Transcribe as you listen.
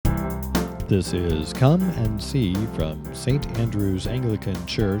This is Come and See from St. Andrew's Anglican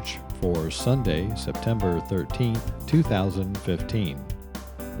Church for Sunday, September 13th, 2015.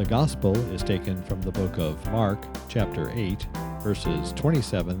 The Gospel is taken from the book of Mark, chapter 8, verses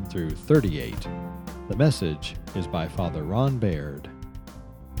 27 through 38. The message is by Father Ron Baird.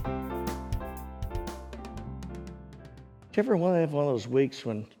 Do you ever want to have one of those weeks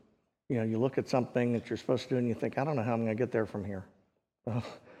when, you look at something that you're supposed to do and you think, I don't know how I'm going to get there from here?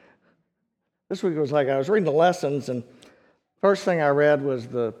 This week it was like I was reading the lessons, and first thing I read was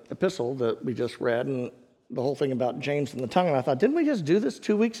the epistle that we just read, and the whole thing about James and the tongue, and I thought, didn't we just do this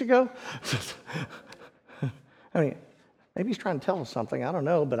 2 weeks ago? I mean, maybe he's trying to tell us something, I don't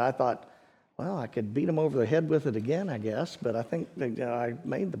know, but I thought, well, I could beat him over the head with it again, I guess, but I think that, I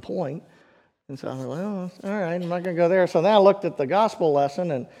made the point. And so I thought, well, all right, I'm not going to go there. So then I looked at the gospel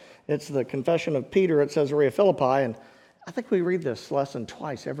lesson, and it's the confession of Peter at Caesarea Philippi, and I think we read this lesson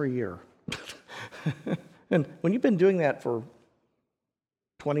twice every year. And when you've been doing that for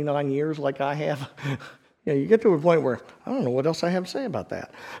 29 years like I have, you get to a point where I don't know what else I have to say about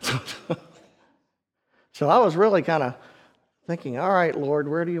that. So I was really kind of thinking, all right, Lord,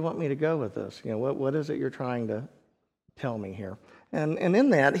 where do you want me to go with this? What is it you're trying to tell me here? And in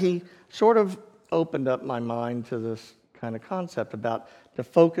that, he sort of opened up my mind to this kind of concept about to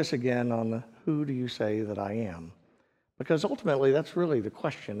focus again on the who do you say that I am? Because ultimately, that's really the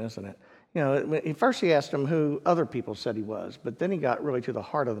question, isn't it? First he asked him who other people said he was, but then he got really to the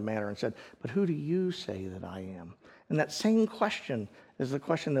heart of the matter and said, but who do you say that I am? And that same question is the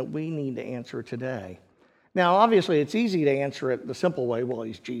question that we need to answer today. Now, obviously, it's easy to answer it the simple way. Well,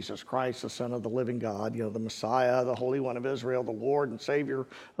 he's Jesus Christ, the Son of the living God, the Messiah, the Holy One of Israel, the Lord and Savior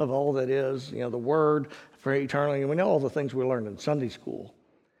of all that is, the Word for eternally. And we know all the things we learned in Sunday school.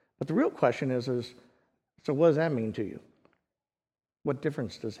 But the real question is, so what does that mean to you? What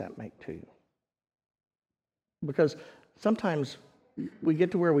difference does that make to you? Because sometimes we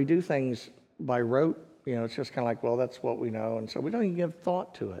get to where we do things by rote. It's just kind of like, well, that's what we know. And so we don't even give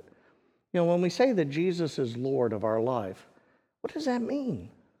thought to it. When we say that Jesus is Lord of our life, what does that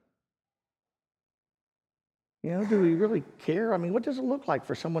mean? Do we really care? I mean, what does it look like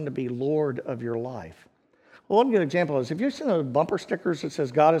for someone to be Lord of your life? Well, one good example is, have you seen those bumper stickers that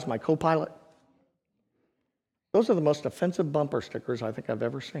says, God is my co-pilot? Those are the most offensive bumper stickers I think I've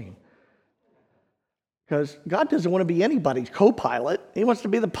ever seen. Because God doesn't want to be anybody's co-pilot. He wants to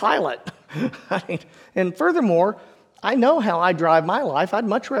be the pilot. And furthermore, I know how I drive my life. I'd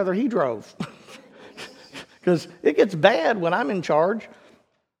much rather he drove. Because it gets bad when I'm in charge.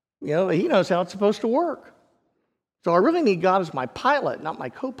 He knows how it's supposed to work. So I really need God as my pilot, not my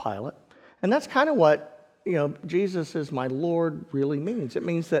co-pilot. And that's kind of what, Jesus is my Lord really means. It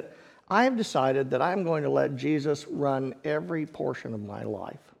means that I have decided that I'm going to let Jesus run every portion of my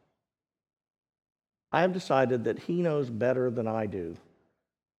life. I have decided that he knows better than I do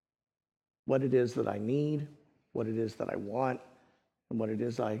what it is that I need, what it is that I want, and what it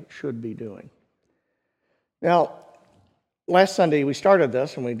is I should be doing. Now, last Sunday we started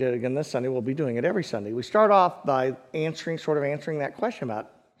this, and we did it again this Sunday. We'll be doing it every Sunday. We start off by answering that question about,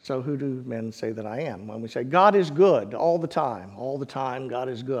 so who do men say that I am? When we say God is good all the time God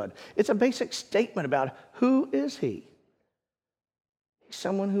is good. It's a basic statement about who is he? He's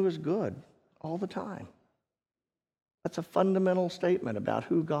someone who is good all the time. That's a fundamental statement about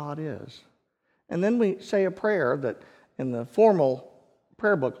who God is. And then we say a prayer that in the formal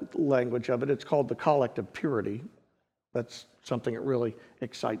prayer book language of it, it's called the Collect of Purity. That's something that really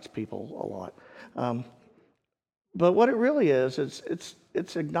excites people a lot. But what it really is,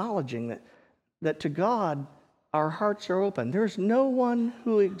 it's acknowledging that to God, our hearts are open. There's no one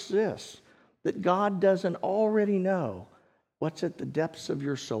who exists that God doesn't already know what's at the depths of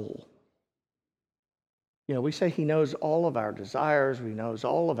your soul. We say he knows all of our desires. He knows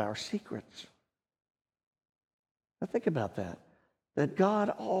all of our secrets. Now think about that God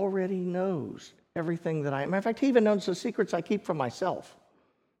already knows everything that I am. Matter of fact, he even knows the secrets I keep from myself.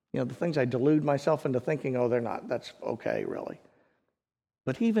 The things I delude myself into thinking, they're not, that's okay, really.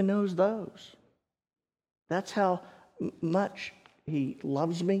 But he even knows those. That's how much he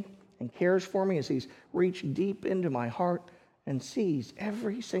loves me and cares for me, as he's reached deep into my heart and sees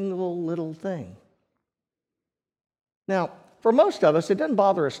every single little thing. Now, for most of us, it doesn't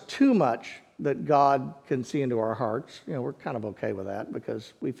bother us too much that God can see into our hearts. We're kind of okay with that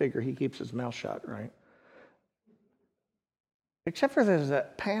because we figure he keeps his mouth shut, right? Except for there's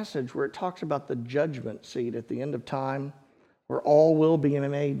that passage where it talks about the judgment seat at the end of time, where all will be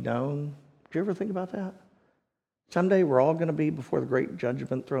made known. Did you ever think about that? Someday we're all going to be before the great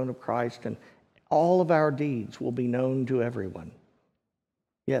judgment throne of Christ, and all of our deeds will be known to everyone.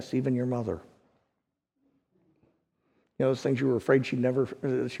 Yes, even your mother. You know, those things you were afraid she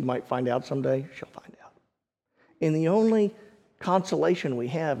might find out someday, she'll find out. And the only consolation we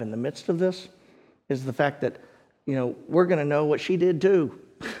have in the midst of this is the fact that, you know, we're going to know what she did too.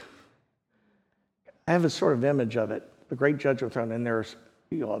 I have a sort of image of it, the great judgment throne, and there's,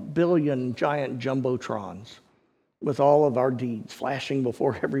 you know, 1 billion giant jumbotrons with all of our deeds flashing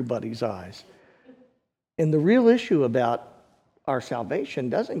before everybody's eyes. And the real issue about our salvation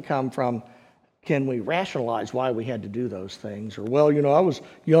doesn't come from, can we rationalize why we had to do those things? Or, well, you know, I was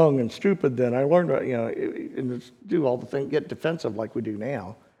young and stupid then. I learned, you know, and do all the things, get defensive like we do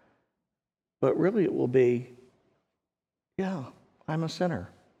now. But really it will be, yeah, I'm a sinner.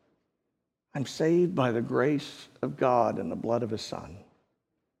 I'm saved by the grace of God and the blood of his Son.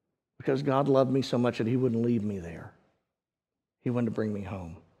 Because God loved me so much that he wouldn't leave me there. He wanted to bring me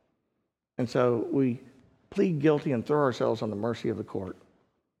home. And so we plead guilty and throw ourselves on the mercy of the court.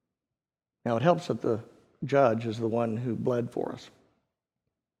 Now, it helps that the judge is the one who bled for us,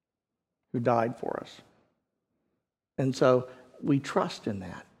 who died for us. And so we trust in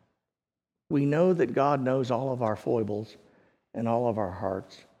that. We know that God knows all of our foibles and all of our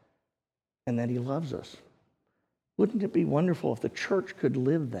hearts, and that he loves us. Wouldn't it be wonderful if the church could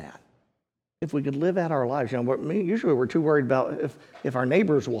live that? If we could live out our lives. You know, usually we're too worried about if our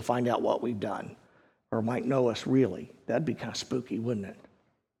neighbors will find out what we've done or might know us really. That'd be kind of spooky, wouldn't it?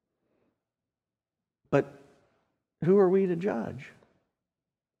 But who are we to judge?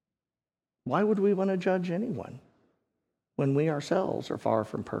 Why would we want to judge anyone when we ourselves are far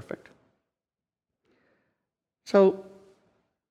from perfect? So